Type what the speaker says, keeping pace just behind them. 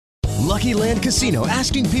Lucky Land Casino,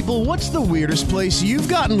 asking people, what's the weirdest place you've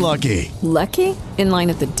gotten lucky? Lucky? In line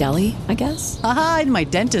at the deli, I guess? Aha, in my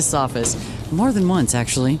dentist's office. More than once,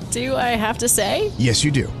 actually. Do I have to say? Yes,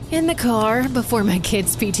 you do. In the car before my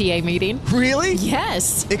kids' PTA meeting. Really?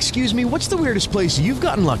 Yes. Excuse me, what's the weirdest place you've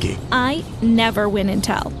gotten lucky? I never win and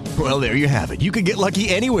tell. Well, there you have it. You can get lucky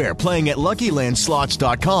anywhere, playing at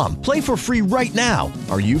LuckyLandSlots.com. Play for free right now.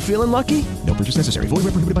 Are you feeling lucky? No purchase necessary. Void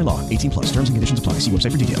where prohibited by law. 18 plus. Terms and conditions apply. See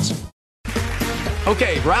website for details.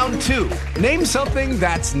 Okay, round two. Name something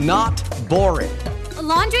that's not boring. A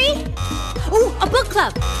laundry? Ooh, a book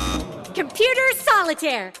club. Computer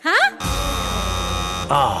solitaire, huh?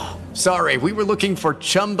 Ah, sorry, we were looking for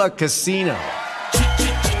Chumba Casino.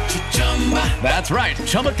 That's right,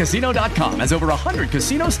 ChumbaCasino.com has over 100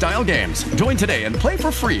 casino-style games. Join today and play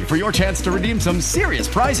for free for your chance to redeem some serious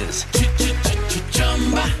prizes.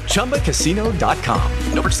 ChumbaCasino.com.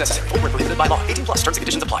 No purchase necessary. Void where prohibited by law. 18 plus. Terms and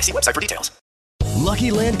conditions apply. See website for details.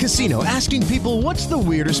 Lucky Land Casino, asking people, what's the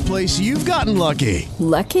weirdest place you've gotten lucky?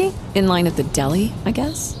 Lucky? In line at the deli, I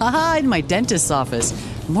guess? Aha, in my dentist's office.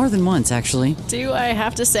 More than once, actually. Do I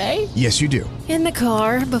have to say? Yes, you do. In the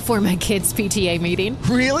car before my kids' PTA meeting.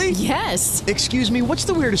 Really? Yes. Excuse me, what's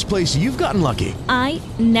the weirdest place you've gotten lucky? I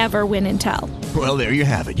never win and tell. Well, there you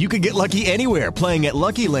have it. You can get lucky anywhere, playing at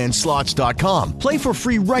LuckyLandSlots.com. Play for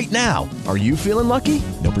free right now. Are you feeling lucky?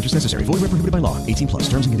 No purchase necessary. Void where prohibited by law. 18 plus.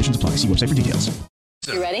 Terms and conditions apply. See website for details.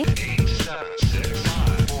 You ready? 8, 7, 6,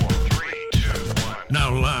 5, 4, 3, 2, 1.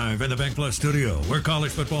 Now live in the Bank Plus studio, where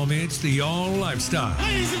college football meets the all lifestyle.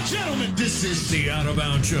 Ladies and gentlemen, this is The Out of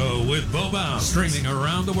Bounds Show with Bo Bounds, streaming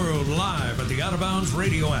around the world live at the Out of Bounds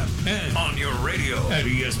radio app and on your radio at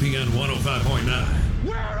ESPN 105.9.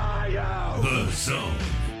 Where are you? The Zone.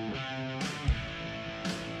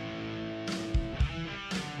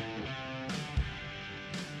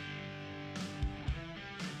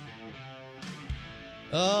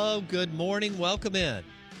 Oh, good morning. Welcome in.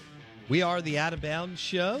 We are the Out of Bounds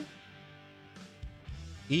Show.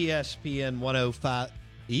 ESPN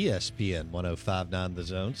 105.9 The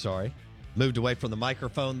Zone. Sorry. Moved away from the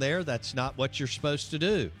microphone there. That's not what you're supposed to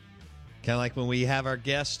do. Kind of like when we have our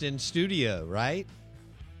guest in studio, right?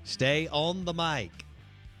 Stay on the mic.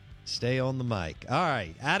 Stay on the mic. All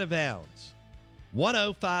right. Out of Bounds.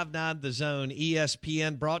 105.9 The Zone.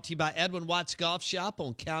 ESPN, brought to you by Edwin Watts Golf Shop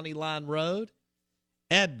on County Line Road.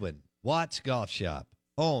 Edwin Watts Golf Shop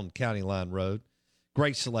on County Line Road.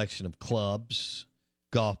 Great selection of clubs,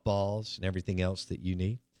 golf balls, and everything else that you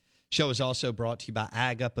need. Show is also brought to you by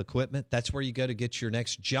Ag Up Equipment. That's where you go to get your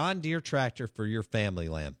next John Deere tractor for your family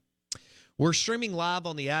land. We're streaming live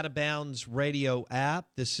on the Out of Bounds radio app.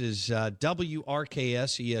 This is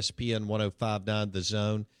WRKS ESPN 105.9 The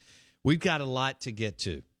Zone. We've got a lot to get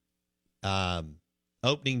to.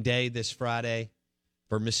 Opening day this Friday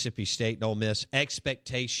for Mississippi State and Ole Miss.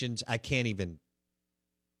 Expectations, I can't even.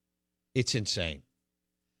 It's insane.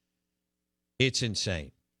 It's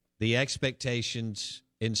insane. The expectations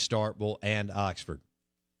in Starkville and Oxford.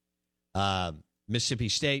 Mississippi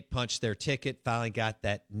State punched their ticket, finally got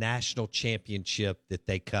that national championship that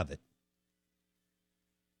they covet.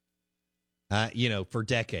 For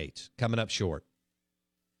decades, coming up short.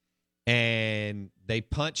 And they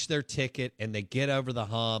punch their ticket, and they get over the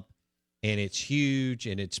hump, and it's huge,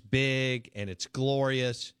 and it's big, and it's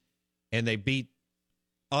glorious, and they beat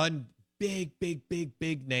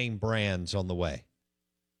big name brands on the way.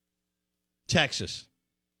 Texas,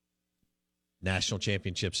 national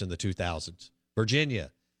championships in the 2000s.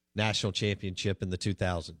 Virginia, national championship in the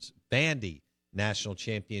 2000s. Vandy, national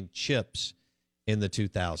championships in the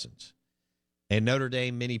 2000s. And Notre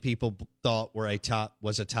Dame, many people thought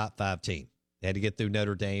was a top 5 team. They had to get through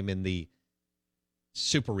Notre Dame in the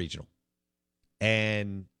Super Regional.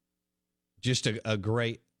 And just a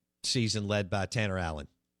great season led by Tanner Allen.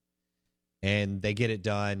 And they get it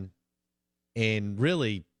done. And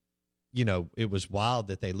really, it was wild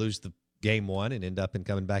that they lose the game one and end up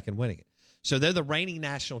coming back and winning it. So they're the reigning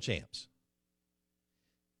national champs.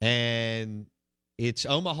 And it's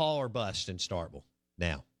Omaha or bust in Starkville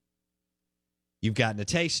now. You've gotten a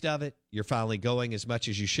taste of it. You're finally going as much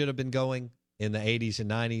as you should have been going in the 80s and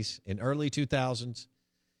 90s and early 2000s.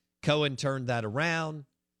 Cohen turned that around.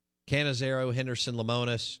 Canizero, Henderson,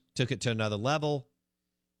 Lamonis took it to another level.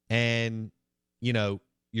 And,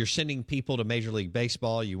 you're sending people to Major League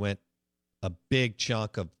Baseball. You went a big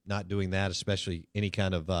chunk of not doing that, especially any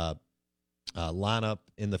kind of lineup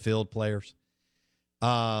in the field players.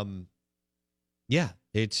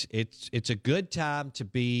 It's a good time to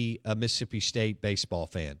be a Mississippi State baseball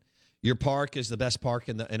fan. Your park is the best park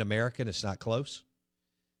in America, and it's not close.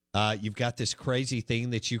 You've got this crazy thing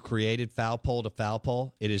that you created, foul pole to foul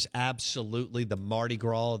pole. It is absolutely the Mardi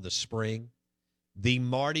Gras of the spring, the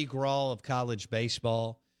Mardi Gras of college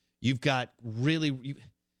baseball. You've got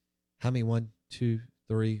how many? 1, 2,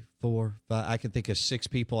 3, 4, 5. I can think of 6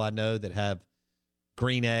 people I know that have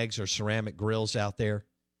green eggs or ceramic grills out there,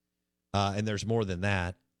 and there's more than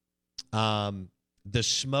that. The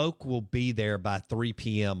smoke will be there by 3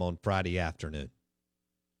 p.m. on Friday afternoon.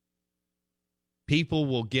 People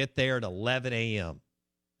will get there at 11 a.m.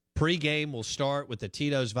 Pre-game will start with a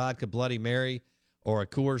Tito's Vodka Bloody Mary or a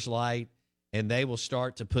Coors Light, and they will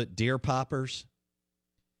start to put deer poppers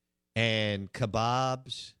and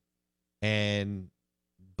kebabs and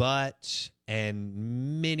butts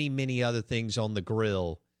and many, many other things on the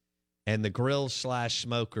grill. And the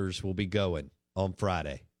grill/smokers will be going on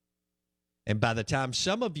Friday. And by the time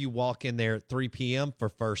some of you walk in there at 3 p.m. for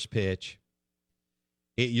first pitch,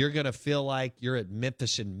 you're going to feel like you're at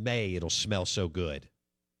Memphis in May. It'll smell so good.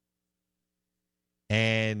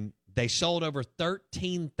 And they sold over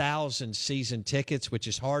 13,000 season tickets, which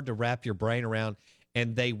is hard to wrap your brain around.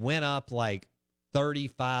 And they went up like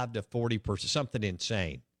 35 to 40%, something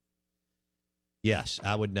insane. Yes,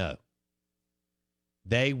 I would know.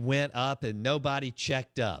 They went up and nobody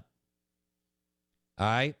checked up. All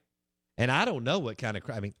right? And I don't know what kind of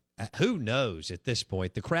crowd. I mean, who knows at this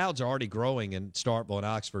point? The crowd's already growing in Starkville and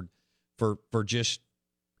Oxford for just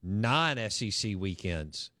non-SEC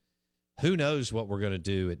weekends. Who knows what we're going to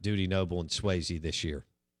do at Dudy Noble and Swayze this year?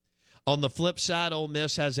 On the flip side, Ole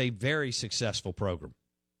Miss has a very successful program.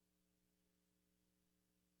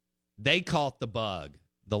 They caught the bug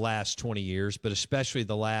the last 20 years, but especially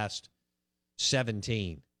the last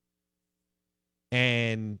 17.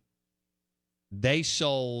 And they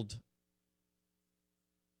sold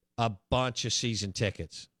a bunch of season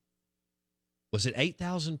tickets. Was it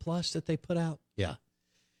 8,000 plus that they put out? Yeah.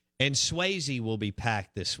 And Swayze will be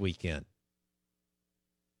packed this weekend.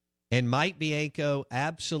 And Mike Bianco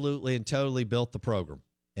absolutely and totally built the program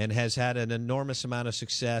and has had an enormous amount of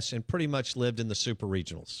success and pretty much lived in the super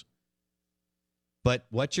regionals. But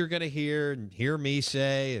what you're going to hear and hear me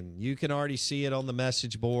say, and you can already see it on the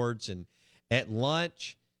message boards and at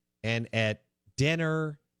lunch and at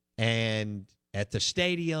dinner and at the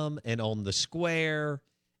stadium and on the square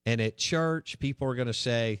and at church, people are going to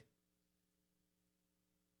say,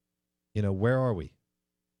 you know, where are we?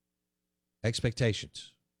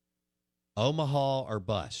 Expectations. Omaha or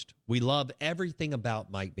bust. We love everything about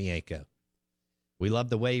Mike Bianco. We love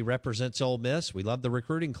the way he represents Ole Miss. We love the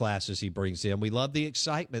recruiting classes he brings in. We love the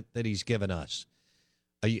excitement that he's given us.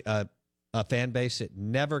 A fan base that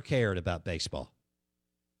never cared about baseball.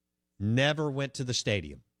 Never went to the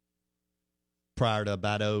stadium prior to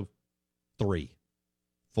about 03,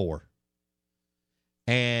 04.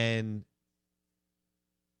 And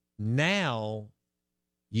now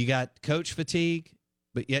you got coach fatigue,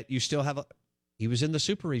 but yet you still have he was in the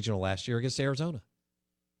super regional last year against Arizona.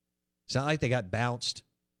 It's not like they got bounced,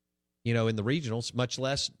 you know, in the regionals, much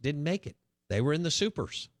less didn't make it. They were in the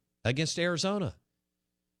supers against Arizona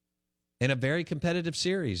in a very competitive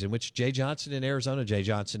series in which Jay Johnson in Arizona, Jay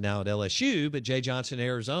Johnson now at LSU, but Jay Johnson in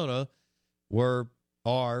Arizona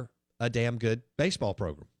are a damn good baseball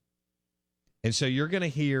program. And so you're going to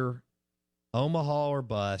hear Omaha or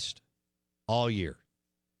bust all year.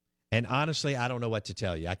 And honestly, I don't know what to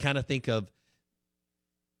tell you. I kind of think of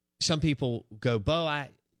some people go, Bo,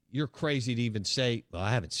 you're crazy to even say, well,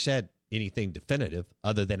 I haven't said anything definitive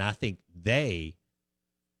other than I think they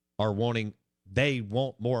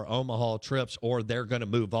want more Omaha trips or they're going to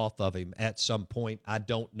move off of him at some point. I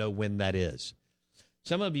don't know when that is.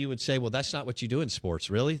 Some of you would say, well, that's not what you do in sports.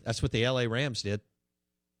 Really? That's what the LA Rams did.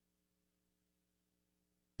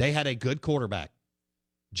 They had a good quarterback.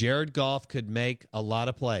 Jared Goff could make a lot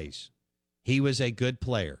of plays. He was a good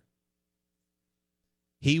player.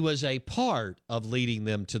 He was a part of leading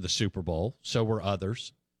them to the Super Bowl. So were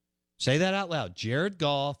others. Say that out loud. Jared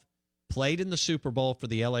Goff played in the Super Bowl for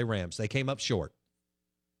the LA Rams. They came up short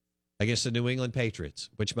against the New England Patriots,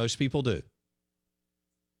 which most people do.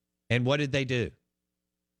 And what did they do?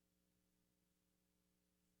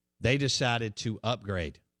 They decided to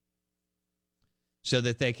upgrade so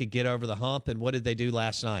that they could get over the hump. And what did they do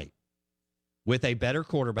last night? With a better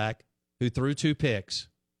quarterback who threw 2 picks,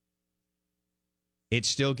 it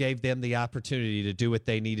still gave them the opportunity to do what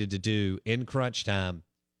they needed to do in crunch time,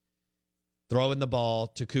 throwing the ball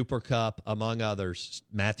to Cooper Kupp, among others.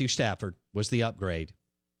 Matthew Stafford was the upgrade.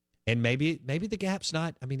 And maybe the gap's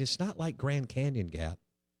not, I mean, it's not like Grand Canyon gap,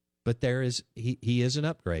 but he is an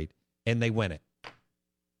upgrade, and they win it.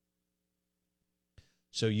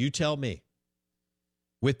 So you tell me.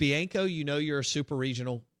 With Bianco, you know you're a super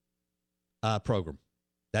regional program.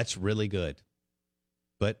 That's really good.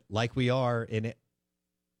 But like we are in it,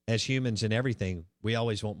 as humans and everything, we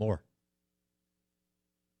always want more.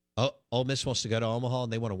 Oh, Ole Miss wants to go to Omaha,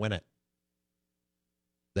 and they want to win it.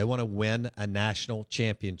 They want to win a national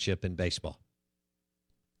championship in baseball.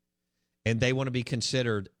 And they want to be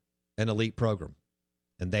considered an elite program.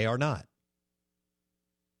 And they are not.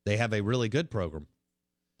 They have a really good program.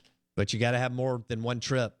 But you got to have more than one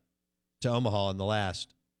trip to Omaha in the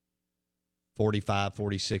last 45,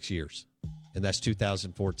 46 years. And that's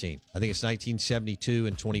 2014. I think it's 1972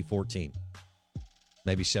 and 2014.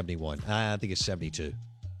 Maybe 71. I think it's 72.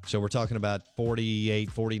 So we're talking about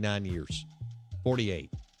 48, 49 years.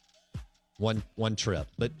 48. One trip.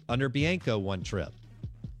 But under Bianco, one trip.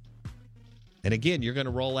 And again, you're going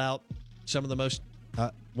to roll out some of the most,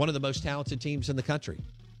 one of the most talented teams in the country.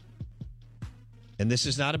 And this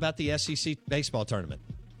is not about the SEC baseball tournament.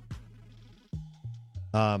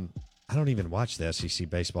 I don't even watch the SEC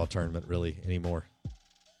baseball tournament really anymore.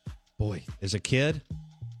 Boy, as a kid,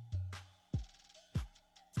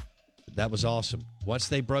 that was awesome. Once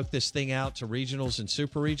they broke this thing out to regionals and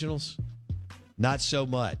super regionals, not so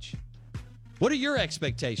much. What are your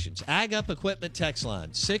expectations? Ag Up Equipment text line,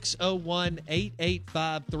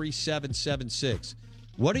 601-885-3776.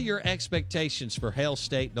 What are your expectations for Hail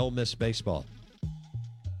State and Ole Miss baseball?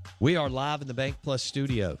 We are live in the Bank Plus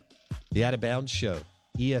studio, the Out of Bounds Show,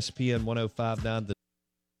 ESPN 105.9.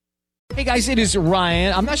 Hey, guys, it is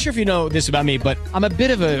Ryan. I'm not sure if you know this about me, but I'm a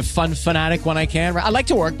bit of a fun fanatic when I can. I like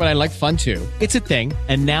to work, but I like fun, too. It's a thing.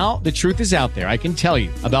 And now the truth is out there. I can tell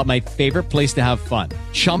you about my favorite place to have fun,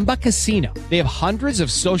 Chumba Casino. They have hundreds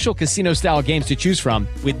of social casino-style games to choose from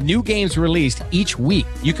with new games released each week.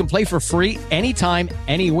 You can play for free anytime,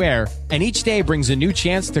 anywhere, and each day brings a new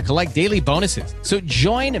chance to collect daily bonuses. So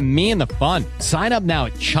join me in the fun. Sign up now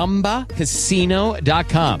at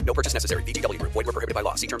ChumbaCasino.com. No purchase necessary. VGW Group. Void where prohibited by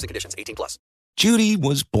law. See terms and conditions. 18+. Judy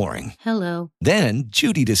was boring. Hello. Then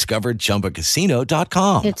Judy discovered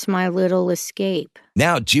ChumbaCasino.com. It's my little escape.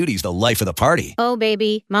 Now Judy's the life of the party. Oh,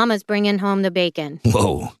 baby, mama's bringing home the bacon.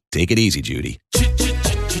 Whoa, take it easy, Judy.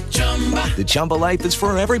 The Chumba life is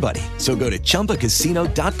for everybody. So go to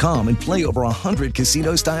ChumbaCasino.com and play over 100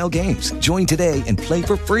 casino-style games. Join today and play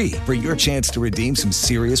for free for your chance to redeem some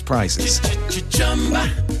serious prizes.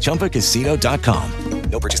 ChumbaCasino.com.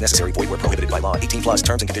 No purchase necessary. Void where prohibited by law. 18+.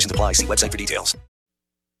 Terms and conditions apply. See website for details.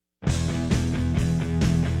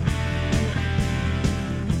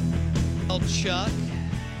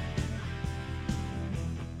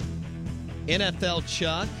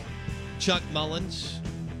 NFL Chuck Mullins,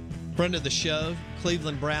 friend of the show,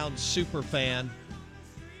 Cleveland Browns super fan.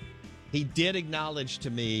 He did acknowledge to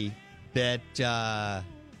me that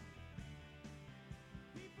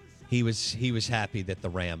he was happy that the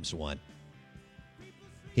Rams won.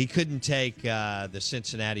 He couldn't take the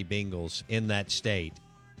Cincinnati Bengals in that state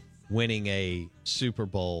winning a Super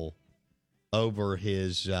Bowl over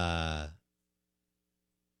his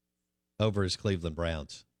Cleveland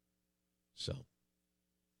Browns. So,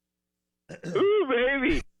 ooh,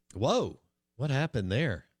 baby! Whoa! What happened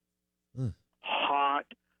there? Hot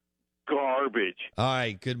garbage. All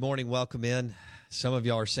right. Good morning. Welcome in. Some of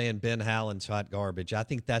y'all are saying Ben Howland's hot garbage. I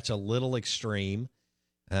think that's a little extreme.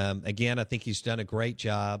 Again, I think he's done a great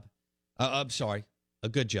job. I'm sorry, a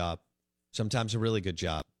good job. Sometimes a really good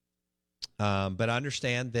job. But I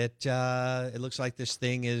understand that it looks like this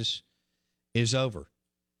thing is over.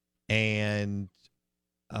 And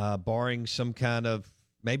barring some kind of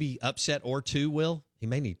maybe upset or two, Will, he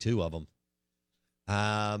may need two of them.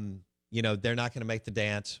 They're not going to make the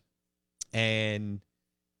dance. And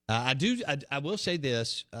I will say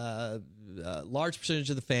this, a large percentage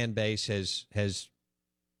of the fan base has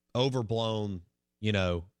overblown,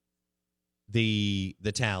 the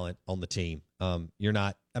talent on the team.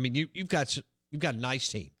 You've got a nice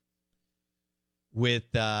team with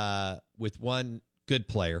one good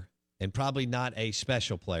player and probably not a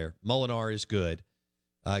special player. Molinar is good.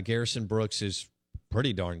 Garrison Brooks is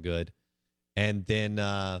pretty darn good. And then,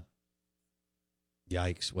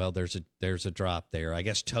 yikes. Well, there's a drop there. I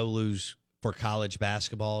guess Tolu's for college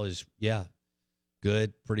basketball is,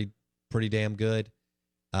 good. Pretty damn good.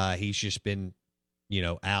 He's just been,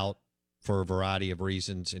 out for a variety of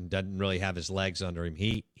reasons and doesn't really have his legs under him.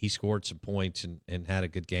 He scored some points and had a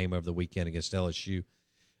good game over the weekend against LSU.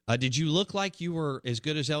 Did you look like you were as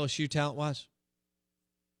good as LSU talent-wise?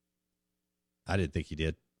 I didn't think you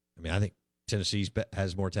did. I think Tennessee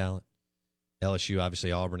has more talent. LSU,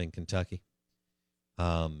 obviously, Auburn and Kentucky.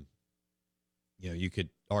 You could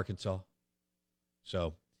Arkansas.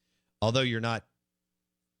 So, although you're not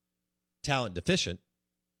talent deficient,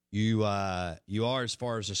 you are as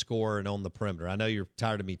far as a scorer and on the perimeter. I know you're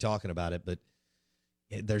tired of me talking about it, but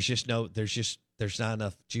there's not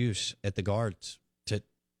enough juice at the guards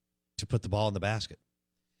to put the ball in the basket.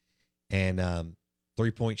 And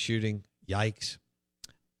 3-point shooting, yikes.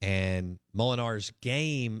 And Molinar's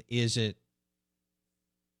game isn't.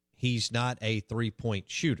 He's not a 3-point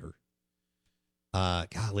shooter.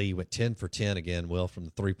 Golly, he went 10 for 10 again, Will, from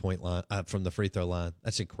the 3-point line, from the free throw line.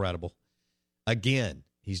 That's incredible. Again,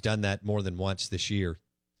 he's done that more than once this year.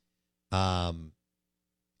 Isn't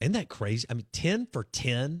that crazy? I mean, 10 for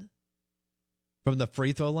 10 from the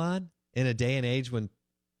free throw line in a day and age when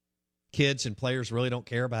kids and players really don't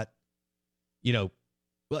care about,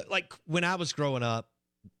 like when I was growing up,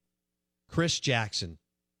 Chris Jackson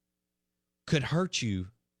could hurt you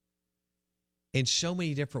in so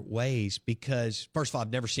many different ways because, first of all,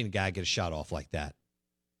 I've never seen a guy get a shot off like that,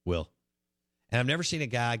 Will. And I've never seen a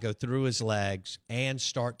guy go through his legs and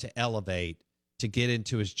start to elevate to get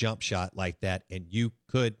into his jump shot like that, and you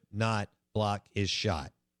could not block his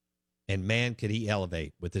shot. And, man, could he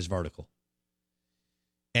elevate with his vertical.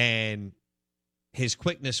 And his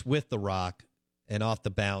quickness with the rock and off the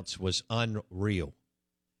bounce was unreal.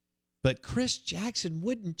 But Chris Jackson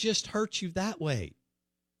wouldn't just hurt you that way.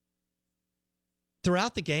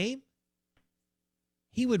 Throughout the game,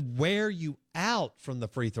 he would wear you out from the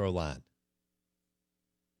free throw line.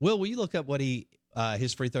 Will you look up what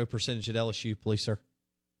his free throw percentage at LSU, please, sir?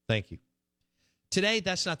 Thank you. Today,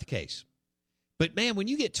 that's not the case. But, man, when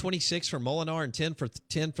you get 26 from Molinar and 10 for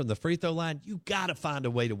 10 from the free throw line, you got to find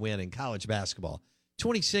a way to win in college basketball.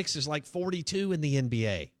 26 is like 42 in the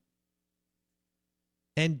NBA.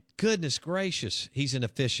 And goodness gracious, he's an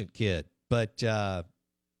efficient kid. But, yeah.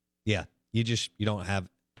 You don't have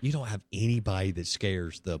anybody that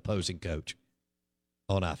scares the opposing coach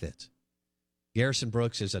on offense. Garrison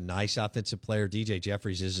Brooks is a nice offensive player. DJ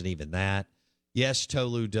Jeffries isn't even that. Yes,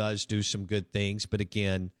 Tolu does do some good things, but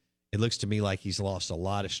again, it looks to me like he's lost a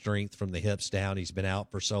lot of strength from the hips down. He's been out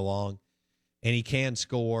for so long, and he can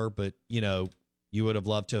score, but you would have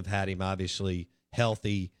loved to have had him obviously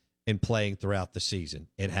healthy and playing throughout the season.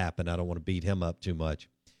 It happened. I don't want to beat him up too much.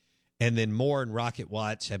 And then Moore and Rocket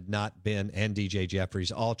Watts have not been, and DJ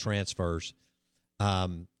Jeffries, all transfers,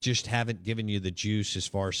 just haven't given you the juice as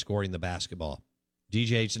far as scoring the basketball.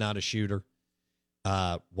 DJ's not a shooter.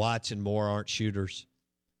 Watts and Moore aren't shooters.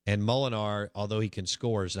 And Molinar, although he can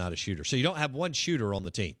score, is not a shooter. So you don't have one shooter on the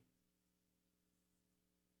team.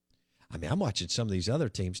 I mean, I'm watching some of these other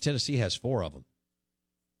teams. Tennessee has 4 of them.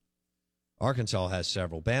 Arkansas has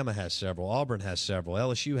several. Bama has several. Auburn has several.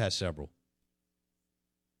 LSU has several.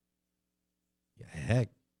 Heck,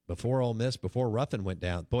 before Ole Miss, before Ruffin went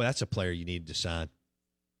down, boy, that's a player you needed to sign.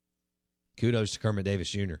 Kudos to Kermit Davis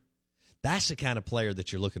Jr. That's the kind of player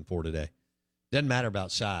that you're looking for today. Doesn't matter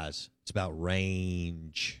about size. It's about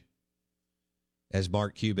range. As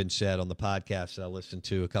Mark Cuban said on the podcast that I listened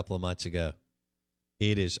to a couple of months ago,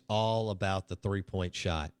 it is all about the 3-point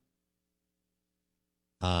shot.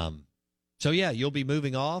 So, yeah, you'll be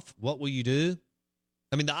moving off. What will you do?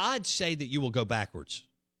 I mean, the odds say that you will go backwards.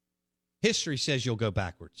 History says you'll go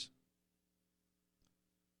backwards.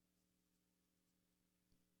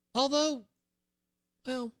 Although,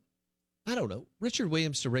 well, I don't know. Richard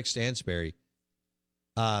Williams to Rick Stansberry,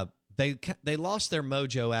 they lost their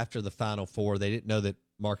mojo after the Final Four. They didn't know that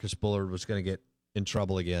Marcus Bullard was going to get in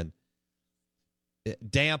trouble again.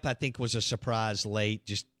 Damp, I think, was a surprise late.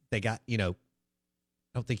 Just they got, I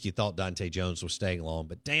don't think you thought Dante Jones was staying long,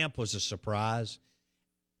 but Damp was a surprise.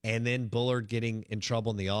 And then Bullard getting in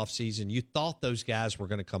trouble in the offseason. You thought those guys were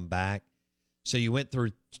going to come back. So you went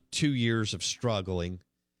through 2 years of struggling.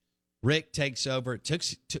 Rick takes over.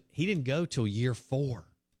 He didn't go till year 4.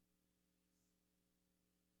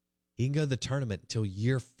 He didn't go to the tournament until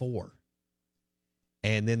year 4.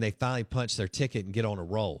 And then they finally punch their ticket and get on a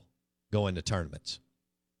roll going to tournaments.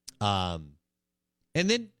 And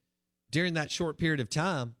then during that short period of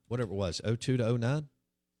time, whatever it was, 02 to 09,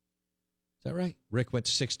 is that right? Rick went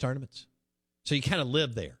to 6 tournaments. So you kind of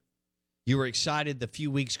lived there. You were excited the few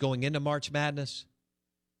weeks going into March Madness.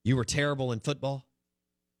 You were terrible in football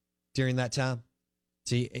during that time.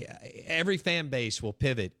 See, every fan base will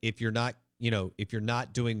pivot if you're not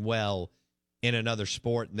doing well in another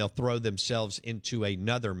sport, and they'll throw themselves into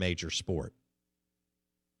another major sport.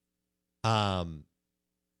 So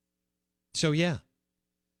yeah.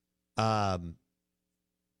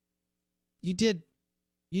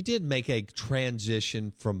 You did make a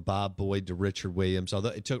transition from Bob Boyd to Richard Williams, although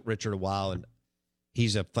it took Richard a while, and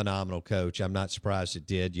he's a phenomenal coach. I'm not surprised it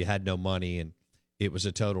did. You had no money, and it was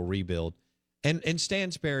a total rebuild. And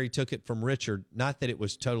Stansberry took it from Richard, not that it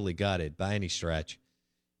was totally gutted by any stretch.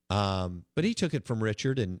 But he took it from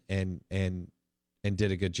Richard and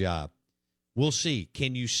did a good job. We'll see.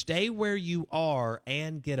 Can you stay where you are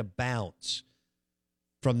and get a bounce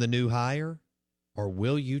from the new hire, or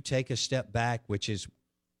will you take a step back, which is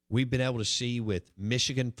we've been able to see with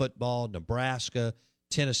Michigan football, Nebraska,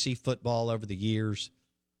 Tennessee football over the years,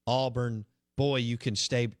 Auburn. Boy, you can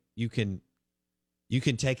take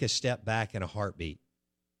a step back in a heartbeat.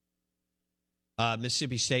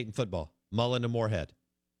 Mississippi State in football, Mullen to Moorhead.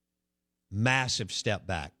 Massive step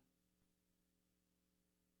back.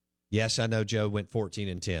 Yes, I know Joe went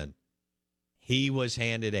 14-10. He was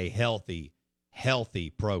handed a healthy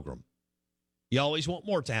program. You always want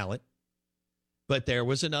more talent, but there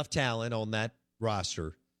was enough talent on that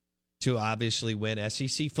roster to obviously win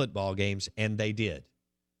SEC football games, and they did,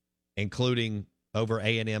 including over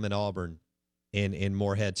A&M and Auburn in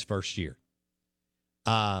Moorhead's first year.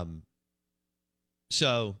 So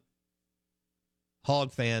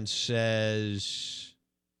Hog Fan says,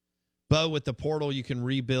 Bo, with the portal, you can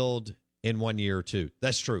rebuild in 1 year or two.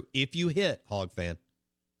 That's true. If you hit, Hog Fan,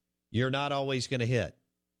 you're not always going to hit.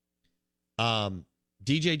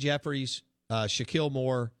 DJ Jeffries, Shaquille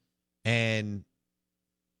Moore, and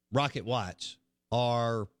Rocket Watts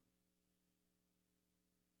are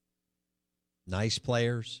nice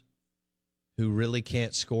players who really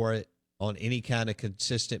can't score it on any kind of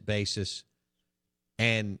consistent basis.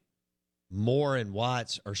 And Moore and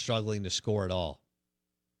Watts are struggling to score at all.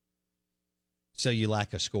 So you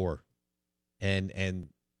lack a scorer. And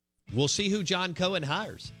we'll see who John Cohen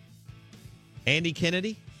hires. Andy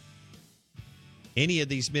Kennedy? Any of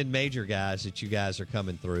these mid-major guys that you guys are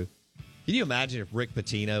coming through. Can you imagine if Rick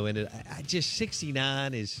Pitino ended? Just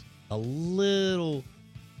 69 is a little.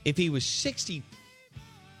 If he was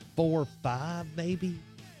 64.5 maybe,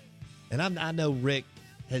 and I know Rick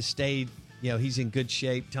has stayed. He's in good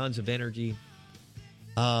shape, tons of energy.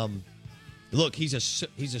 Look, he's a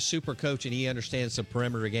super coach, and he understands the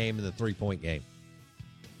perimeter game and the 3-point game.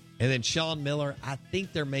 And then Sean Miller, I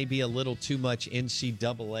think there may be a little too much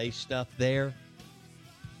NCAA stuff there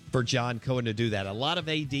for John Cohen to do that. A lot of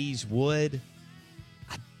ADs would.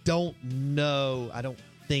 I don't know. I don't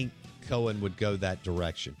think Cohen would go that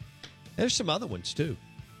direction. There's some other ones, too.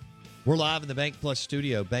 We're live in the Bank Plus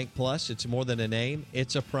studio. Bank Plus, it's more than a name.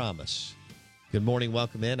 It's a promise. Good morning.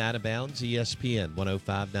 Welcome in. Out of Bounds, ESPN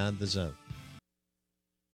 105.9 The Zone.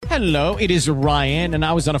 Hello, it is Ryan, and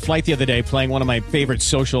I was on a flight the other day playing one of my favorite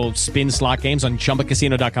social spin slot games on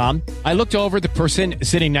ChumbaCasino.com. I looked over at the person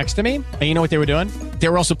sitting next to me, and you know what they were doing? They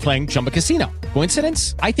were also playing Chumba Casino.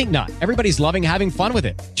 Coincidence? I think not. Everybody's loving having fun with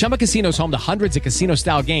it. Chumba Casino is home to hundreds of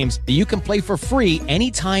casino-style games that you can play for free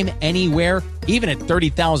anytime, anywhere, even at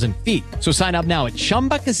 30,000 feet. So sign up now at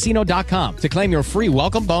ChumbaCasino.com to claim your free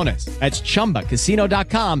welcome bonus. That's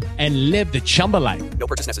ChumbaCasino.com and live the Chumba life. No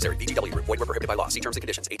purchase necessary. VGW. Void where prohibited by law. See terms and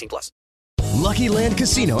conditions. 18+. Lucky Land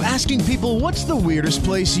Casino, asking people, what's the weirdest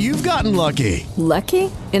place you've gotten lucky? Lucky?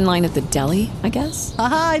 In line at the deli, I guess?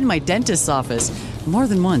 Aha, in my dentist's office. More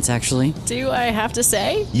than once, actually. Do I have to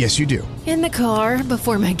say? Yes, you do. In the car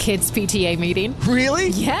before my kids' PTA meeting. Really?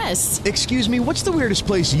 Yes. Excuse me, what's the weirdest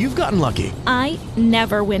place you've gotten lucky? I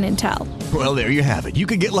never win and tell. Well, there you have it. You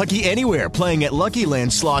can get lucky anywhere, playing at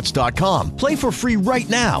LuckyLandSlots.com. Play for free right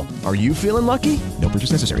now. Are you feeling lucky? No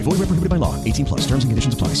purchase necessary. Void where prohibited by law. 18+. Terms and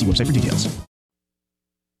conditions apply. See website for details.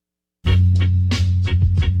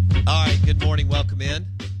 All right, good morning. Welcome in.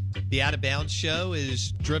 The Out of Bounds show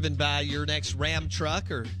is driven by your next Ram truck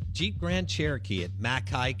or Jeep Grand Cherokee at Mac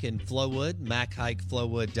Hike in Flowood,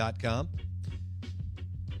 MacHikeFlowwood.com.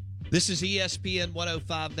 This is ESPN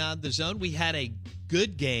 105.9 The Zone. We had a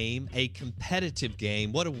good game, a competitive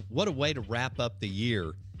game. What a way to wrap up the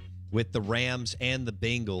year with the Rams and the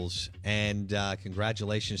Bengals. And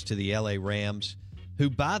congratulations to the LA Rams, who,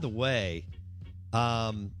 by the way,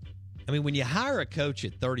 when you hire a coach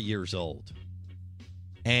at 30 years old,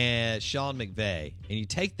 and Sean McVay, and you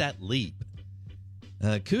take that leap,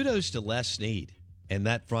 kudos to Les Snead and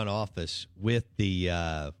that front office with the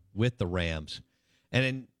Rams. And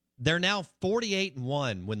then they're now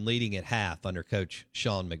 48-1 when leading at half under Coach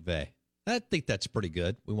Sean McVay. I think that's pretty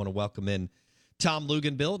good. We want to welcome in Tom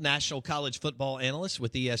Luginbill, national college football analyst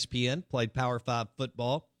with ESPN, played Power 5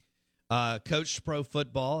 football, coached pro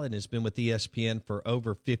football, and has been with ESPN for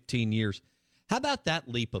over 15 years. How about that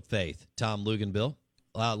leap of faith, Tom Luginbill?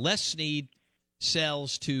 Les Snead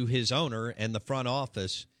sells to his owner and the front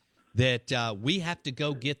office that we have to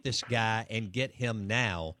go get this guy and get him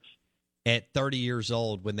now at 30 years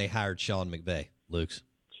old when they hired Sean McVay. Luke's.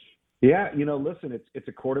 Yeah, listen, it's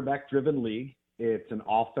a quarterback-driven league. It's an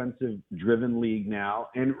offensive-driven league now.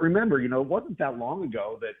 And remember, it wasn't that long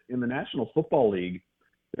ago that in the National Football League,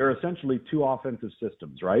 there are essentially two offensive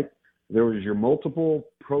systems, right? There was your multiple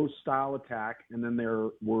pro-style attack, and then there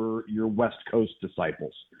were your West Coast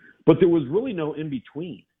disciples. But there was really no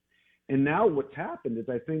in-between. And now what's happened is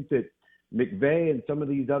I think that McVay and some of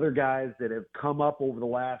these other guys that have come up over the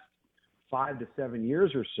last 5 to 7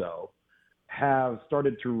 years or so have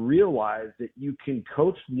started to realize that you can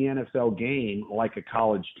coach the NFL game like a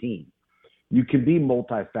college team. You can be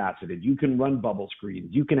multifaceted. You can run bubble screens.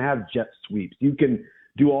 You can have jet sweeps. You can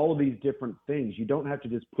do all of these different things. You don't have to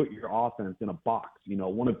just put your offense in a box,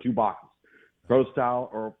 one of two boxes, pro style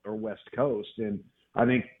or West Coast. And I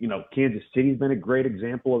think, Kansas City's been a great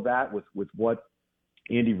example of that with what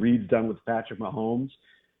Andy Reid's done with Patrick Mahomes.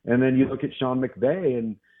 And then you look at Sean McVay,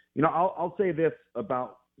 and, I'll say this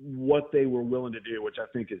about what they were willing to do, which I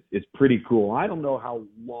think is pretty cool. I don't know how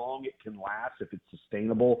long it can last, if it's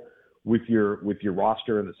sustainable with your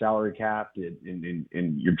roster and the salary cap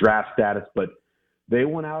and your draft status, but they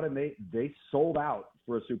went out and they sold out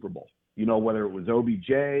for a Super Bowl. Whether it was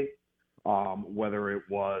OBJ, whether it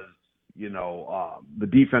was the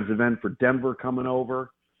defensive end for Denver coming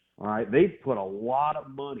over. All right, they put a lot of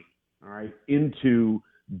money, all right, into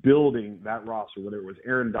building that roster. Whether it was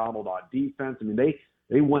Aaron Donald on defense, I mean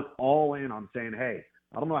they went all in on saying, hey,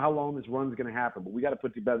 I don't know how long this run's going to happen, but we got to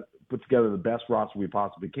put together the best roster we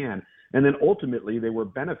possibly can. And then ultimately they were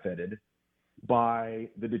benefited by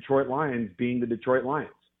the Detroit Lions being the Detroit Lions.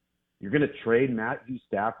 You're going to trade Matthew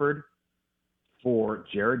Stafford for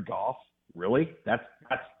Jared Goff? Really? That's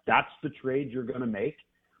the trade you're going to make?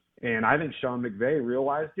 And I think Sean McVay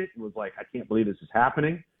realized it and was like, I can't believe this is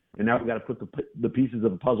happening. And now we've got to put the pieces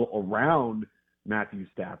of the puzzle around Matthew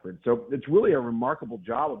Stafford. So it's really a remarkable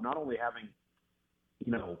job of not only having,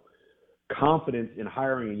 confidence in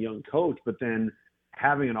hiring a young coach, but then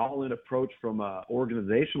having an all-in approach from an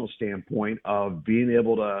organizational standpoint of being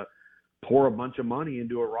able to pour a bunch of money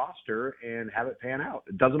into a roster and have it pan out.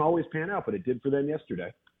 It doesn't always pan out, but it did for them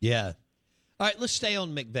yesterday. Yeah. All right, let's stay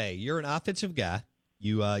on McVay. You're an offensive guy.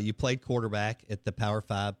 You played quarterback at the Power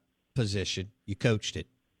 5 position. You coached it.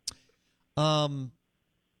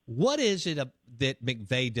 What is it that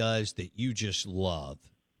McVay does that you just love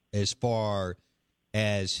as far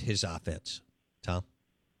as his offense, Tom?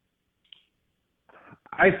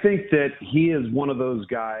 I think that he is one of those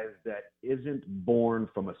guys that isn't born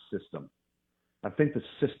from a system. I think the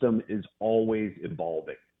system is always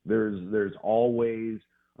evolving. There's always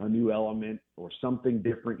a new element or something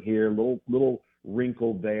different here, little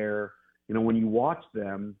wrinkle there. When you watch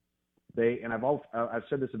them, I've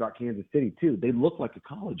said this about Kansas City too. They look like a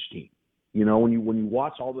college team. When you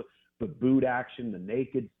watch all the boot action, the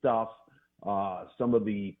naked stuff, some of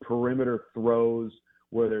the perimeter throws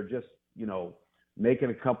where they're just making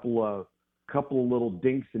a couple of little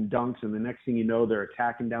dinks and dunks, and the next thing you know, they're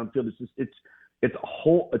attacking downfield. It's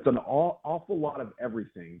an awful lot of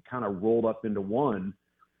everything kind of rolled up into one.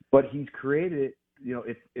 But he's created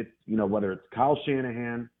it. It's whether it's Kyle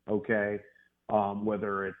Shanahan, okay,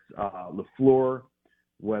 whether it's LaFleur,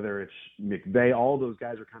 whether it's McVay, all those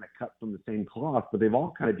guys are kind of cut from the same cloth, but they've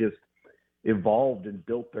all kind of just evolved and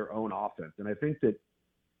built their own offense. And I think that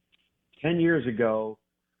 10 years ago,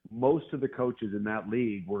 most of the coaches in that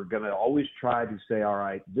league were going to always try to say, all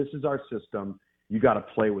right, this is our system. You got to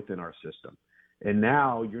play within our system. And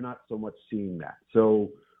now you're not so much seeing that. So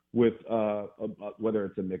with whether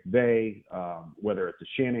it's a McVay, whether it's a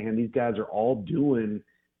Shanahan, these guys are all doing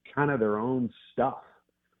kind of their own stuff,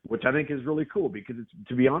 which I think is really cool because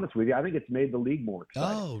to be honest with you, I think it's made the league more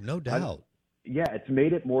exciting. Oh, no doubt. It's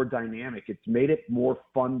made it more dynamic. It's made it more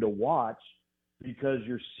fun to watch because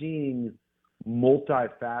you're seeing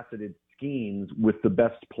multifaceted schemes with the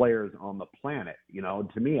best players on the planet.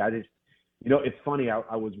 To me, it's funny.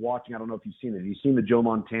 I was watching, I don't know if you've seen it. Have you seen the Joe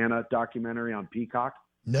Montana documentary on Peacock?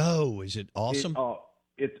 No. Is it awesome?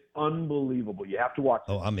 It's unbelievable. You have to watch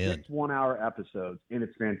it. Oh, I'm in. 6 1-hour episodes, and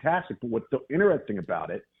it's fantastic. But what's so interesting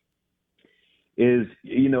about it is,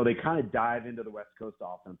 they kind of dive into the West Coast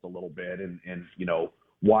offense a little bit and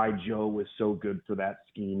why Joe was so good for that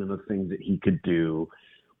scheme and the things that he could do.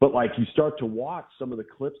 But, you start to watch some of the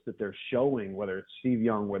clips that they're showing, whether it's Steve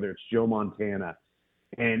Young, whether it's Joe Montana,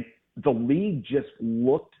 and the league just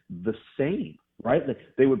looked the same, right?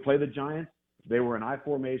 They would play the Giants. They were an I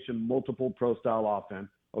formation, multiple pro-style offense,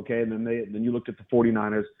 okay? And then you looked at the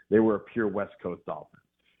 49ers. They were a pure West Coast offense.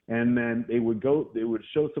 And then they would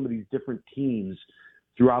show some of these different teams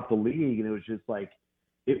throughout the league, and it was just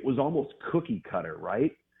it was almost cookie cutter,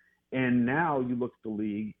 right? And now you look at the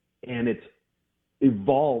league, and it's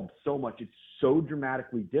evolved so much. It's so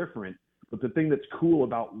dramatically different. But the thing that's cool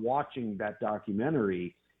about watching that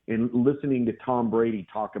documentary and listening to Tom Brady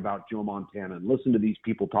talk about Joe Montana and listen to these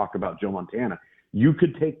people talk about Joe Montana, you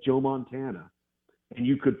could take Joe Montana and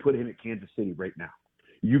you could put him at Kansas City right now.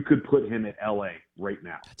 You could put him at L.A. right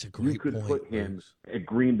now. That's a great point. You could put him at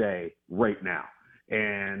Green Bay right now.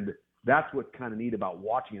 And that's what's kind of neat about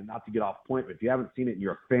watching it, not to get off point, but if you haven't seen it and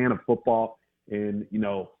you're a fan of football, and, you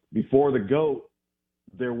know, before the GOAT,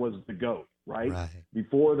 there was the GOAT, right?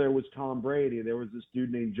 Before there was Tom Brady, there was this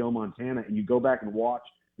dude named Joe Montana, and you go back and watch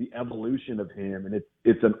the evolution of him, and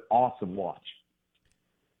it's an awesome watch.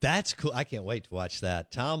 That's cool. I can't wait to watch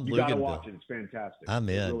that. Tom Luginbill. You got to watch it. It's fantastic. I'm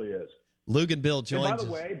in. It really is. Luginbill joins us.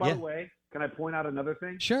 By the way, can I point out another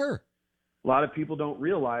thing? Sure. A lot of people don't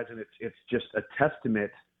realize, and it's just a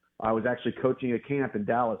testament. I was actually coaching a camp in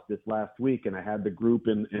Dallas this last week, and I had the group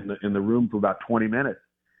in the room for about 20 minutes.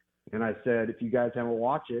 And I said, if you guys haven't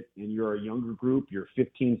watched it and you're a younger group, you're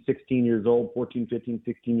 15, 16 years old, 14, 15,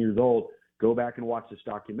 16 years old, go back and watch this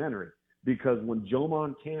documentary. Because when Joe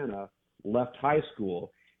Montana left high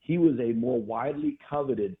school, he was a more widely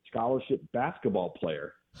coveted scholarship basketball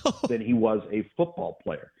player than he was a football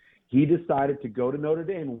player. He decided to go to Notre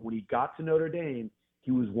Dame, and when he got to Notre Dame,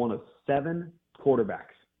 he was one of 7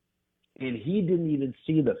 quarterbacks. And he didn't even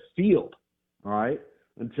see the field, all right,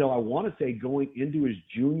 until I want to say going into his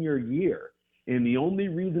junior year. And the only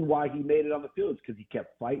reason why he made it on the field is because he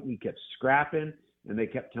kept fighting, he kept scrapping, and they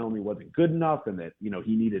kept telling him he wasn't good enough and that, you know,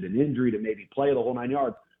 he needed an injury to maybe play the whole 9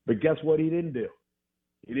 yards. But guess what he didn't do?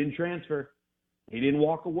 He didn't transfer. He didn't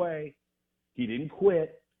walk away. He didn't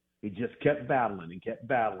quit. He just kept battling and kept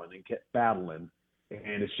battling and kept battling.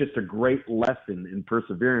 And it's just a great lesson in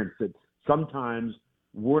perseverance that sometimes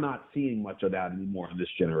we're not seeing much of that anymore in this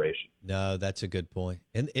generation. No, that's a good point.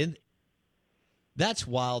 And that's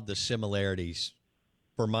wild, the similarities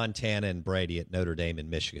for Montana and Brady at Notre Dame and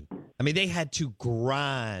Michigan. I mean, they had to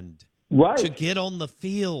grind to get on the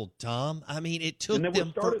field, Tom. I mean, it took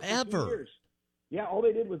them forever. Yeah, all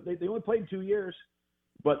they did was they only played 2 years,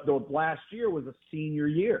 but the last year was a senior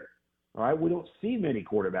year. All right, we don't see many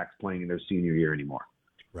quarterbacks playing in their senior year anymore.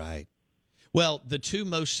 Right. Well, the two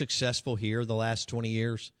most successful here the last 20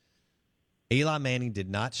 years, Eli Manning did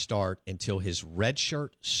not start until his redshirt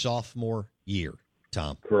sophomore year,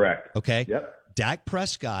 Tom. Correct. Okay? Yep. Dak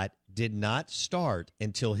Prescott did not start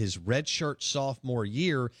until his redshirt sophomore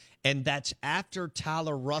year, and that's after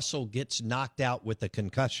Tyler Russell gets knocked out with a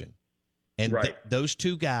concussion. And those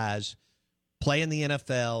two guys play in the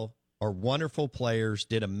NFL, are wonderful players,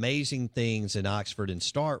 did amazing things in Oxford and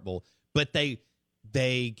Starkville, but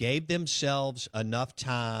they gave themselves enough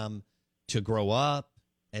time to grow up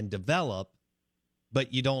and develop,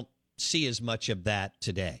 but you don't see as much of that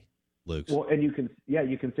today, Luke. Well, and you can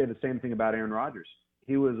say the same thing about Aaron Rodgers.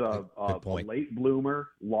 He was a late bloomer,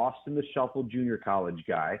 lost in the shuffle junior college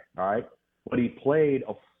guy, all right? But he played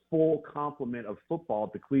a full complement of football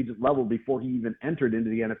at the collegiate level before he even entered into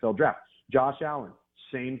the NFL draft. Josh Allen,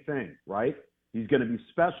 same thing, right? He's going to be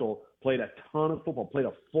special, played a ton of football, played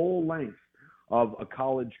a full length of a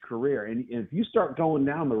college career. And if you start going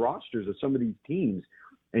down the rosters of some of these teams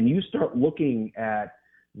and you start looking at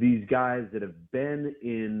these guys that have been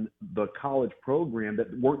in the college program that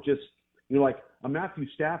weren't just, you know, like a Matthew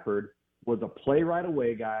Stafford was a play right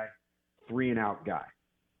away guy, 3-and-out guy.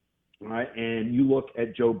 All right. And you look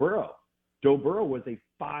at Joe Burrow. Joe Burrow was a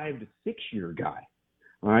 5 to 6 year guy.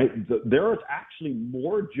 All right. There is actually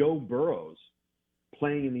more Joe Burrows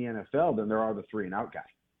playing in the NFL than there are the 3-and-out guys.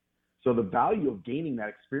 So the value of gaining that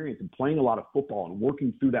experience and playing a lot of football and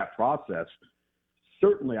working through that process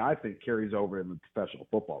certainly, I think, carries over in the professional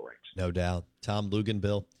football ranks. No doubt. Tom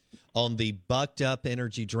Luginbill on the Bucked Up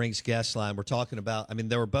Energy Drinks guest line. We're talking about, I mean,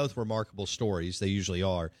 they were both remarkable stories. They usually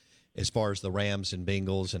are, as far as the Rams and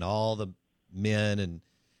Bengals and all the men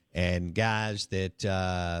and guys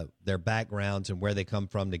that their backgrounds and where they come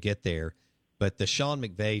from to get there. But the Sean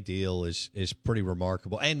McVay deal is pretty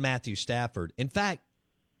remarkable. And Matthew Stafford. In fact,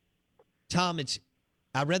 Tom,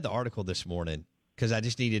 I read the article this morning because I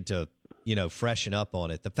just needed to, freshen up on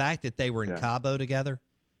it. The fact that they were in Cabo together,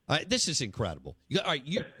 this is incredible.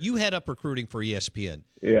 You head up recruiting for ESPN.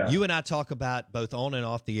 Yeah. You and I talk about both on and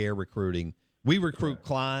off the air recruiting. We recruit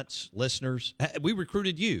clients, listeners. We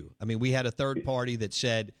recruited you. I mean, we had a third party that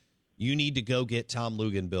said, you need to go get Tom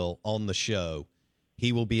Luginbill on the show.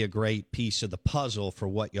 He will be a great piece of the puzzle for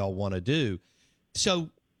what y'all want to do.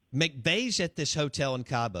 So McVay's at this hotel in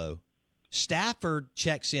Cabo. Stafford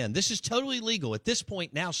checks in. This is totally legal. At this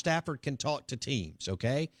point now, Stafford can talk to teams,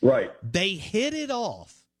 okay? Right. They hit it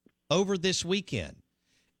off over this weekend,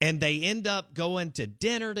 and they end up going to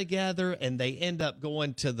dinner together, and they end up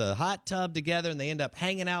going to the hot tub together, and they end up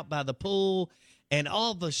hanging out by the pool, And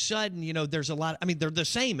all of a sudden, there's a lot. I mean, they're the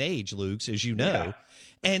same age, Luke's, as you know. Yeah,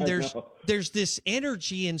 and there's this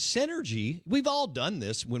energy and synergy. We've all done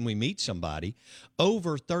this when we meet somebody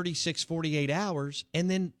over 36, 48 hours.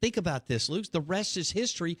 And then think about this, Luke. The rest is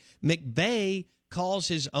history. McVay calls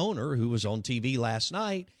his owner, who was on TV last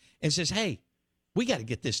night, and says, hey, we got to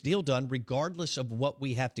get this deal done regardless of what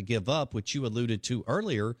we have to give up, which you alluded to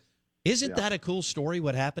earlier. Isn't that a cool story,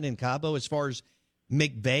 what happened in Cabo as far as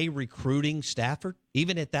McVay recruiting Stafford,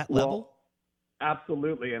 even at that level?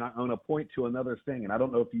 Absolutely. And I want to point to another thing, and I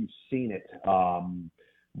don't know if you've seen it,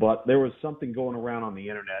 but there was something going around on the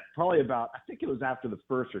internet, probably about, I think it was after the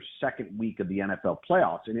first or second week of the NFL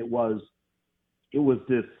playoffs, and it was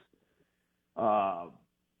this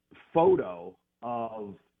photo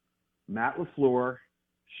of Matt LaFleur,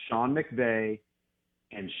 Sean McVay,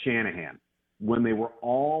 and Shanahan when they were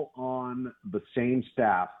all on the same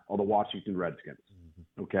staff of the Washington Redskins.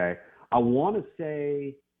 Okay. I want to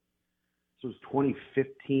say it was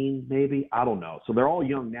 2015, maybe. I don't know. So they're all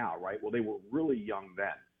young now, right? Well, they were really young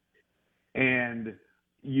then. And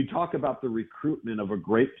you talk about the recruitment of a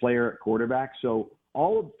great player at quarterback. So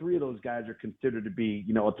all of three of those guys are considered to be,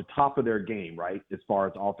 at the top of their game, right, as far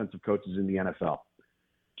as offensive coaches in the NFL.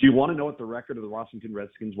 Do you want to know what the record of the Washington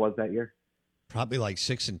Redskins was that year? Probably like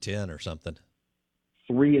 6-10 or something.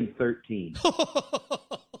 3-13.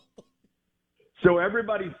 So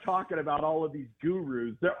everybody's talking about all of these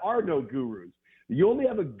gurus. There are no gurus. You only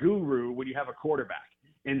have a guru when you have a quarterback.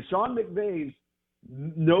 And Sean McVay's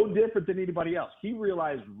no different than anybody else. He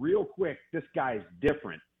realized real quick this guy's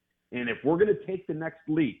different. And if we're going to take the next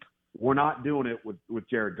leap, we're not doing it with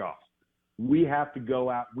Jared Goff. We have to go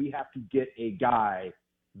out. We have to get a guy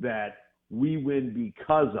that we win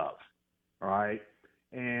because of. All right.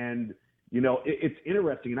 And, it's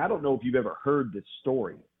interesting. And I don't know if you've ever heard this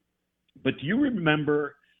story, but do you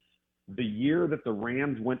remember the year that the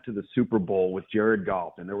Rams went to the Super Bowl with Jared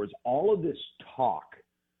Goff? And there was all of this talk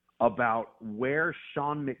about where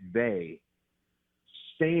Sean McVay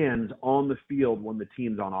stands on the field when the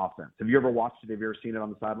team's on offense. Have you ever watched it? Have you ever seen it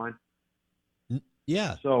on the sideline?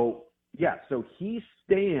 Yeah. So he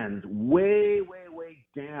stands way, way, way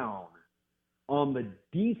down on the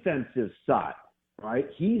defensive side, right?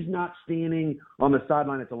 He's not standing on the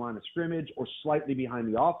sideline at the line of scrimmage or slightly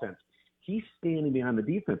behind the offense. He's standing behind the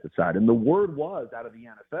defensive side. And the word was out of the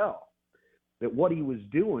NFL that what he was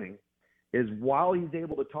doing is while he's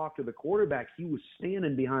able to talk to the quarterback, he was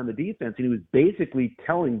standing behind the defense, and he was basically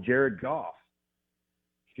telling Jared Goff,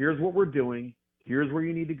 here's what we're doing. Here's where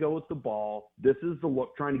you need to go with the ball. This is the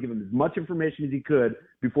look, trying to give him as much information as he could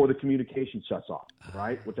before the communication shuts off,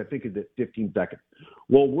 right? Which I think is at 15 seconds.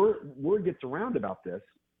 Well, word gets around about this.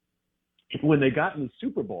 When they got in the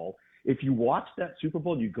Super Bowl, if you watch that Super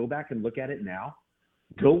Bowl and you go back and look at it now,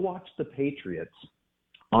 go watch the Patriots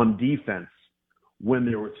on defense when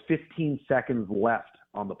there was 15 seconds left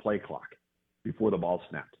on the play clock before the ball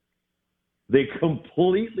snapped. They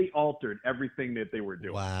completely altered everything that they were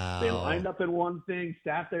doing. Wow. They lined up in one thing,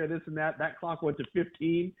 sat there, this and that. That clock went to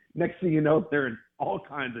 15. Next thing you know, they're in all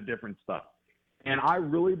kinds of different stuff. And I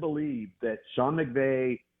really believe that Sean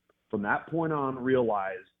McVay, from that point on,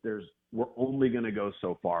 realized we're only going to go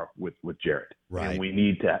so far with Jared. Right. And we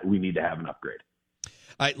need to have an upgrade.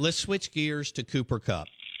 All right, let's switch gears to Cooper Kupp.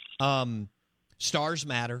 Stars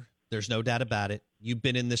matter. There's no doubt about it. You've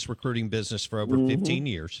been in this recruiting business for over 15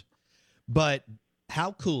 years. But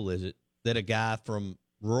how cool is it that a guy from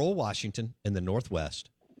rural Washington in the Northwest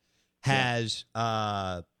has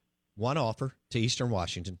one offer to Eastern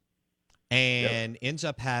Washington and ends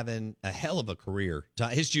up having a hell of a career?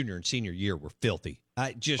 His junior and senior year were filthy.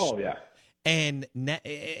 And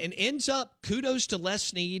ends up, kudos to Les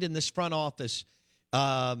Snead in this front office.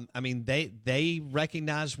 They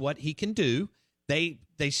recognize what he can do. They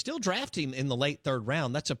still draft him in the late third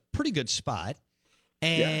round. That's a pretty good spot.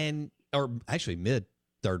 Or actually mid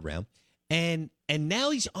third round. And now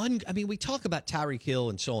he's we talk about Tyreek Hill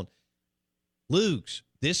and so on. Luke's,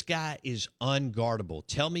 this guy is unguardable.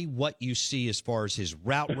 Tell me what you see as far as his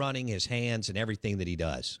route running, his hands, and everything that he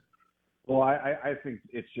does. Well, I think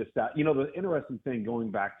it's just that, the interesting thing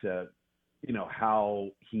going back to, how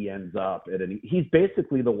he ends up he's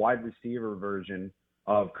basically the wide receiver version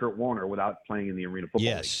of Kurt Warner without playing in the Arena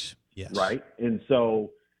Football League. Yes. Right? And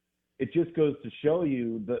so it just goes to show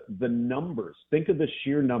you the numbers. Think of the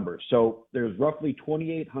sheer numbers. So there's roughly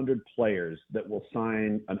 2,800 players that will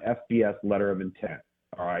sign an FBS letter of intent,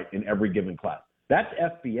 all right, in every given class. That's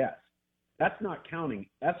FBS. That's not counting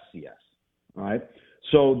FCS, all right?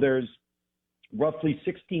 So there's roughly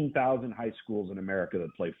 16,000 high schools in America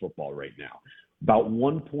that play football right now. about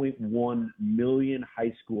 1.1 million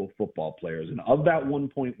high school football players. And of that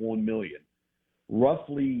 1.1 million,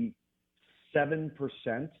 roughly 7%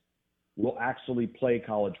 will actually play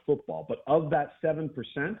college football. But of that 7%,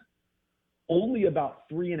 only about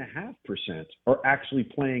 3.5% are actually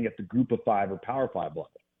playing at the Group of Five or Power Five level.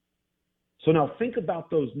 So now think about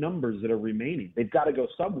those numbers that are remaining. They've got to go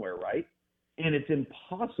somewhere, right? And it's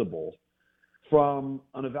impossible from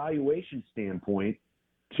an evaluation standpoint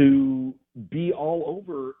to be all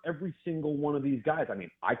over every single one of these guys. I mean,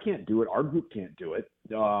 I can't do it. Our group can't do it.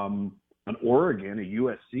 An Oregon,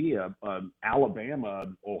 a USC, a Alabama,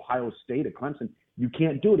 Ohio State, a Clemson, you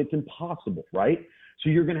can't do it. It's impossible, right? So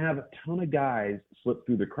you're going to have a ton of guys slip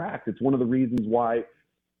through the cracks. It's one of the reasons why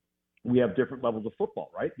we have different levels of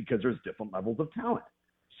football, right? Because there's different levels of talent.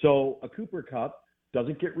 So a Cooper Kupp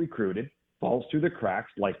doesn't get recruited, falls through the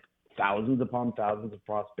cracks like thousands upon thousands of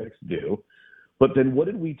prospects do. But then what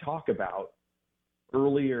did we talk about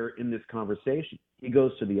earlier in this conversation? He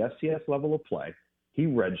goes to the FCS level of play. He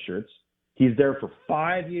redshirts. He's there for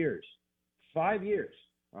 5 years. 5 years,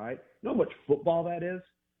 all right? You know how much football that is?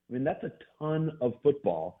 I mean, that's a ton of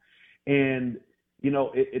football. And, you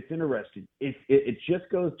know, it's interesting. It just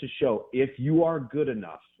goes to show if you are good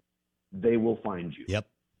enough, they will find you. Yep.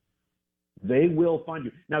 They will find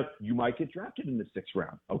you. Now, you might get drafted in the 6th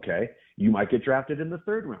round, okay? You might get drafted in the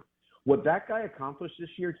 3rd round. What that guy accomplished this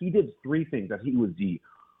year, he did 3 things. That he was the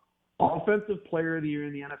Offensive Player of the Year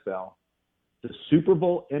in the NFL, the Super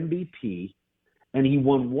Bowl MVP, and he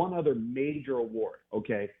won one other major award,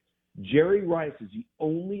 okay? Jerry Rice is the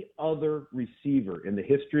only other receiver in the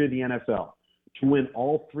history of the NFL to win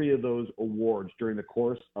all 3 of those awards during the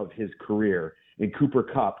course of his career, and Cooper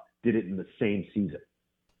Kupp did it in the same season.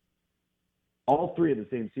 All 3 of the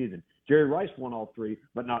same season. Jerry Rice won all 3,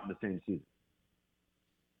 but not in the same season.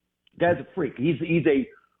 The guy's a freak. He's a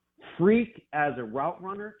freak as a route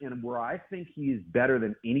runner, and where I think he is better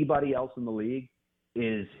than anybody else in the league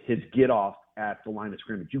is his get-off at the line of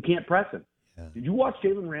scrimmage. You can't press him. Yeah. Did you watch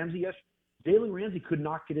Jalen Ramsey yesterday? Jalen Ramsey could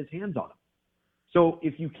not get his hands on him. So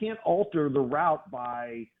if you can't alter the route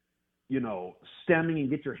by, you know, stemming and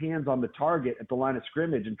get your hands on the target at the line of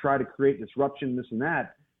scrimmage and try to create disruption, this and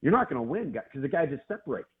that, you're not going to win because the guy just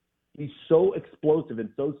separates. He's so explosive and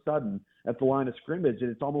so sudden at the line of scrimmage, and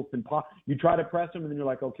it's almost impossible. You try to press him, and then you're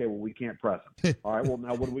like, okay, well, we can't press him. All right, well,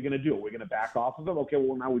 now what are we going to do? Are we going to back off of him? Okay,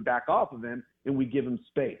 well, now we back off of him, and we give him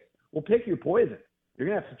space. Well, pick your poison. You're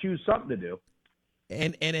going to have to choose something to do.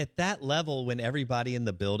 And at that level, when everybody in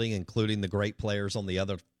the building, including the great players on the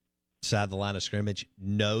other side of the line of scrimmage,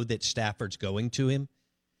 know that Stafford's going to him,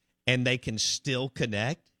 and they can still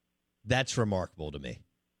connect, that's remarkable to me.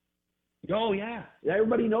 Oh, yeah.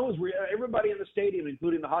 Everybody knows everybody in the stadium,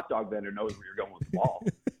 including the hot dog vendor, knows where you're going with the ball,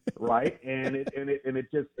 right? And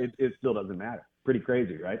it still doesn't matter. Pretty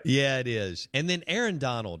crazy, right? Yeah, it is. And then Aaron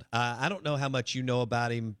Donald, I don't know how much you know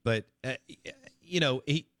about him, but you know,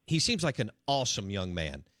 he seems like an awesome young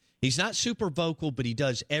man. He's not super vocal, but he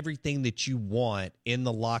does everything that you want in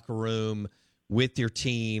the locker room with your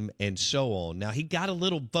team and so on. Now, he got a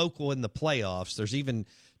little vocal in the playoffs. There's even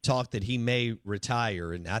talk that he may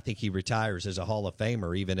retire, and I think he retires as a Hall of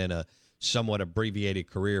Famer, even in a somewhat abbreviated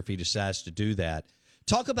career if he decides to do that.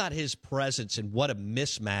 Talk about his presence and what a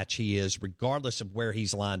mismatch he is, regardless of where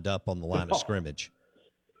he's lined up on the line of scrimmage.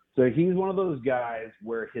 So he's one of those guys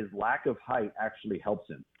where his lack of height actually helps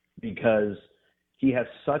him because he has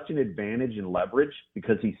such an advantage in leverage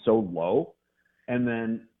because he's so low, and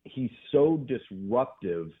then he's so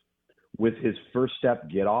disruptive with his first step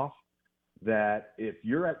get off that if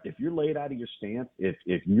you're laid out of your stance,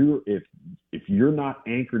 if you're not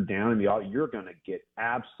anchored down in the auto, you're going to get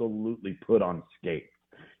absolutely put on skates.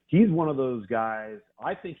 He's one of those guys.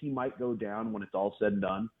 I think he might go down when it's all said and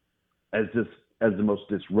done as the most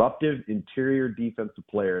disruptive interior defensive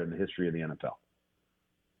player in the history of the NFL.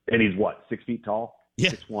 And he's what, 6 feet tall? Yeah.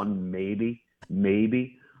 6'1", maybe.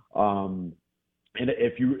 And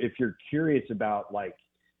if you're curious about, like,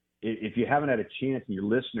 if you haven't had a chance, and your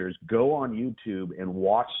listeners, go on YouTube and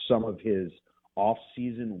watch some of his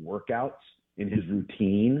off-season workouts in his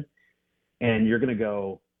routine, and you're going to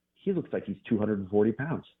go, he looks like he's 240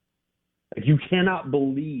 pounds. Like, you cannot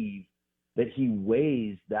believe that he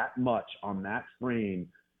weighs that much on that frame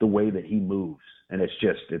the way that he moves. And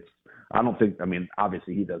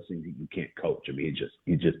obviously he does things that you can't coach. I mean,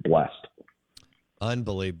 he's just blessed.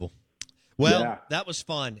 Unbelievable. Well, yeah. That was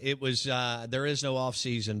fun. It was. There is no off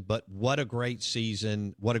season, but what a great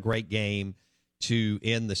season! What a great game to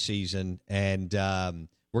end the season, and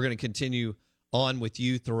we're going to continue on with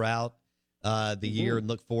you throughout the year and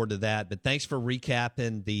look forward to that. But thanks for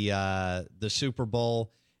recapping the Super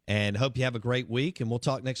Bowl And hope you have a great week, and we'll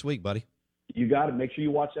talk next week, buddy. You got to make sure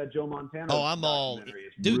you watch that Joe Montana. Oh, I'm all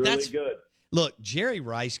 – dude. Really that's good. Look, Jerry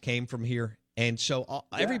Rice came from here, and so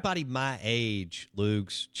everybody my age,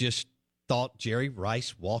 Lugs, just thought Jerry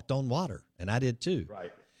Rice walked on water, and I did too.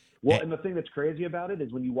 Right. Well, and the thing that's crazy about it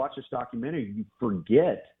is when you watch this documentary, you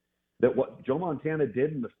forget that what Joe Montana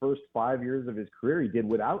did in the first 5 years of his career, he did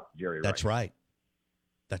without Jerry Rice. That's right.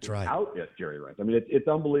 That's right. Without Jerry Rice. I mean, it's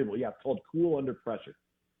unbelievable. Yeah, it's called Cool Under Pressure.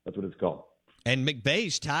 That's what it's called. And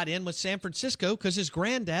McVay's tied in with San Francisco because his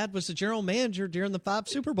granddad was the general manager during the 5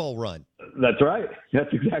 Super Bowl run. That's right. That's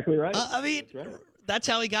exactly right. I mean, that's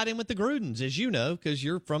how he got in with the Grudens, as you know, because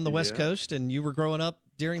you're from the West Coast and you were growing up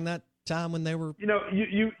during that time when they were. You know,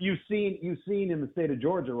 you've seen in the state of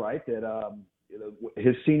Georgia, right? That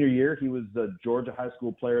his senior year, he was the Georgia High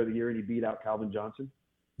School Player of the Year, and he beat out Calvin Johnson.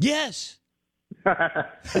 Yes.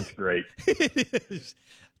 That's great.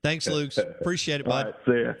 Thanks, Luke. Appreciate it, bud. All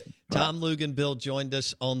right, see ya. Tom Luginbill joined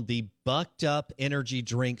us on the Bucked Up Energy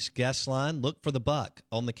Drinks guest line. Look for the buck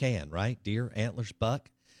on the can, right? Deer, antlers, buck.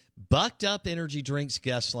 Bucked Up Energy Drinks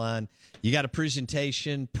guest line. You got a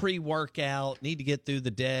presentation, pre-workout, need to get through the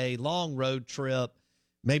day, long road trip,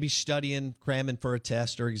 maybe studying, cramming for a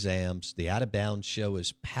test or exams. The Out of Bounds Show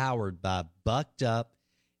is powered by Bucked Up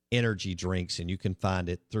Energy Drinks, and you can find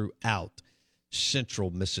it throughout Central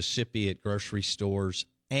Mississippi at grocery stores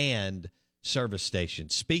and service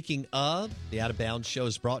stations. Speaking of, the Out of Bounds Show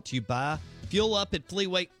is brought to you by Fuel Up at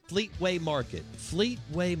Fleetway Market.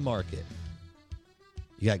 Fleetway Market.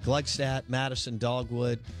 You got Gluckstadt, Madison,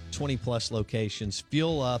 Dogwood, 20-plus locations.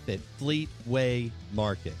 Fuel Up at Fleetway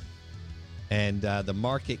Market. And the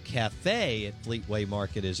Market Cafe at Fleetway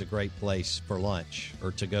Market is a great place for lunch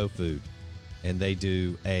or to-go food. And they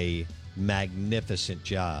do a magnificent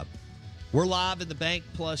job. We're live in the Bank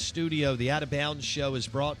Plus studio. The Out of Bounds Show is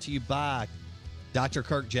brought to you by Dr.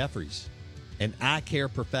 Kirk Jeffries and Eye Care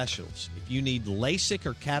Professionals. If you need LASIK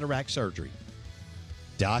or cataract surgery,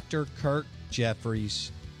 Dr. Kirk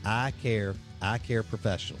Jeffries, Eye Care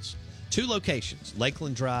Professionals. 2 locations,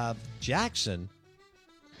 Lakeland Drive, Jackson,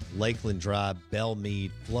 Lakeland Drive,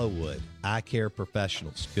 Belmead, Flowood. Eye Care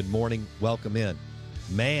Professionals. Good morning. Welcome in.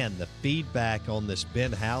 Man, the feedback on this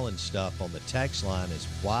Ben Howland stuff on the text line is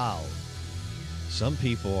wild. Some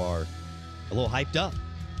people are a little hyped up.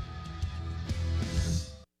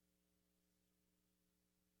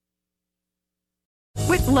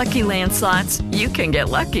 With Lucky Land Slots, you can get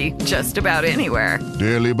lucky just about anywhere.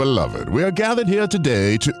 Dearly beloved, we are gathered here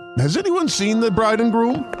today to... Has anyone seen the bride and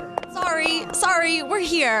groom? Sorry, we're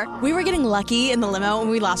here. We were getting lucky in the limo and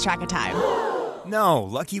we lost track of time. No,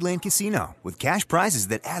 Lucky Land Casino, with cash prizes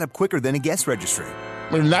that add up quicker than a guest registry.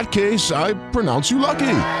 In that case, I pronounce you lucky.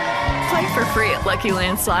 Play for free at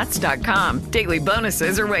LuckyLandSlots.com. Daily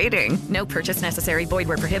bonuses are waiting. No purchase necessary. Void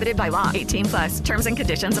where prohibited by law. 18+. Terms and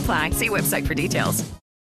conditions apply. See website for details.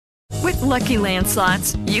 With Lucky Land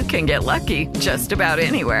Slots, you can get lucky just about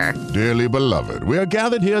anywhere. Dearly beloved, we are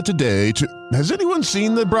gathered here today to... Has anyone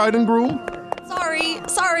seen the bride and groom?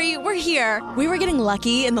 Sorry, we're here. We were getting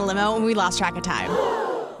lucky in the limo and we lost track of time.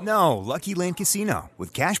 No, Lucky Land Casino,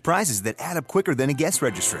 with cash prizes that add up quicker than a guest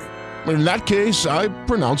registry. In that case, I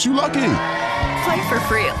pronounce you lucky. Play for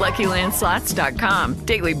free at LuckyLandSlots.com.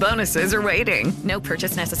 Daily bonuses are waiting. No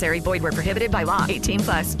purchase necessary. Void where prohibited by law.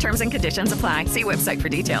 18+. Terms and conditions apply. See website for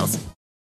details.